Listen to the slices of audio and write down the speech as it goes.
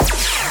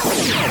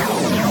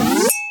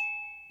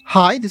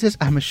Hi, this is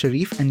Ahmed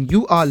Sharif and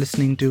you are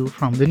listening to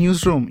From the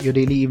Newsroom, your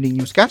daily evening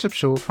news catch-up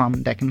show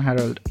from Deccan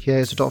Herald. Here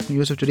is the top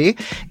news of today,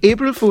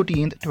 April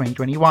 14th,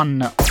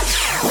 2021.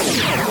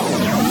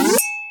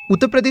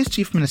 Uttar Pradesh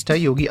Chief Minister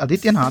Yogi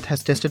Adityanath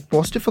has tested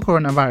positive for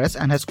coronavirus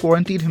and has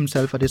quarantined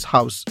himself at his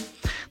house.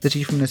 The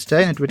Chief Minister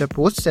in a Twitter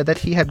post said that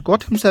he had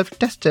got himself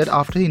tested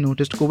after he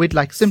noticed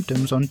COVID-like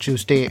symptoms on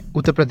Tuesday.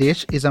 Uttar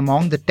Pradesh is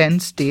among the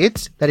 10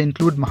 states that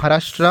include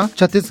Maharashtra,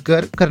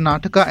 Chhattisgarh,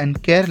 Karnataka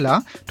and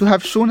Kerala to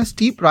have shown a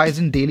steep rise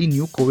in daily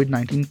new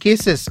COVID-19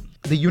 cases.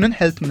 The Union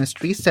Health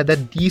Ministry said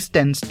that these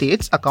 10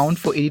 states account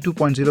for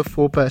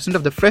 82.04%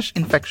 of the fresh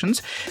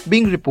infections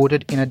being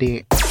reported in a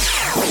day.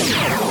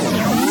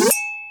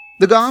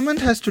 The government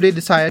has today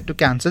decided to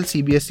cancel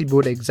CBSE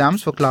board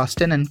exams for Class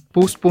 10 and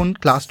postpone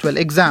Class 12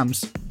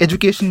 exams.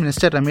 Education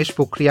Minister Ramesh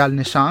Pokhriyal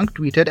Nishank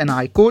tweeted, and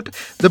I quote,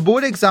 "The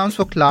board exams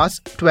for Class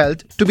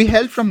 12 to be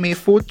held from May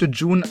 4th to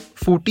June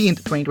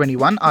 14th,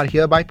 2021 are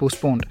hereby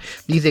postponed.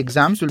 These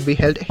exams will be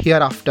held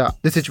hereafter.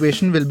 The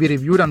situation will be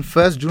reviewed on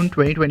 1st June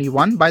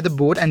 2021 by the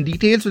board and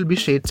details will be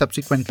shared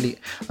subsequently.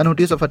 A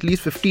notice of at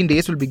least 15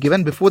 days will be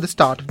given before the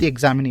start of the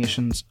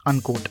examinations."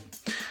 Unquote.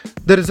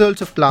 The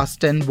results of Class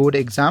 10 board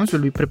exams will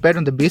be prepared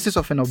on the basis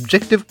of an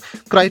objective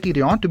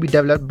criterion to be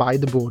developed by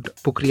the board,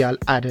 Pokhriyal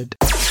added.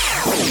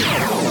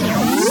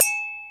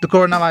 The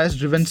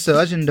coronavirus-driven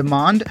surge in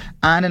demand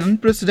and an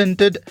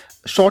unprecedented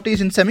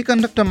shortage in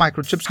semiconductor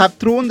microchips have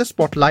thrown the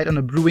spotlight on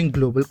a brewing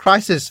global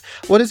crisis.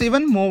 What is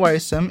even more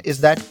worrisome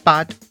is that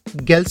Pat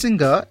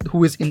Gelsinger,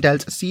 who is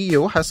Intel's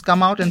CEO, has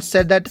come out and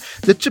said that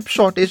the chip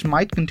shortage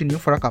might continue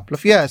for a couple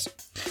of years.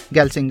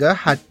 Gelsinger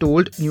had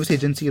told news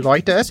agency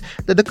Reuters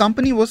that the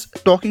company was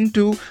talking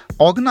to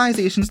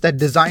organizations that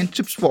design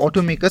chips for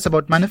automakers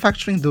about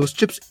manufacturing those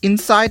chips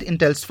inside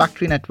Intel's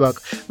factory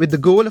network with the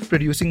goal of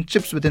producing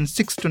chips within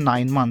 6 to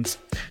 9 months.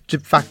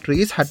 Chip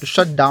factories had to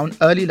shut down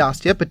early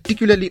last year,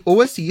 particularly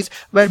overseas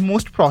where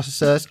most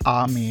processors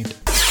are made.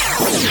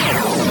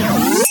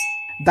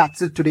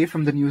 That's it today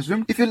from the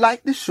newsroom. If you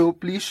like this show,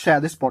 please share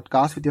this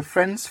podcast with your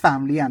friends,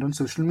 family, and on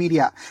social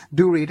media.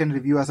 Do rate and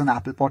review us on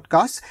Apple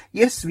Podcasts.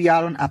 Yes, we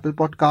are on Apple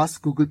Podcasts,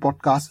 Google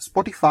Podcasts,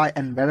 Spotify,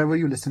 and wherever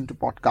you listen to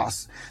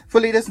podcasts.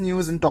 For latest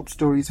news and top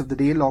stories of the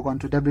day, log on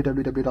to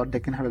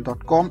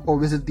www.deccanherald.com or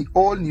visit the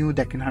all-new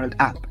Deccan Herald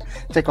app.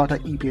 Check out our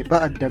e-paper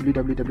at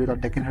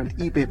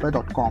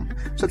www.deccanheraldepaper.com.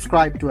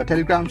 Subscribe to our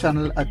Telegram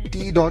channel at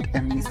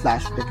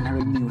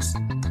t.me/DeccanHeraldNews.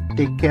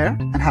 Take care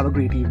and have a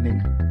great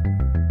evening.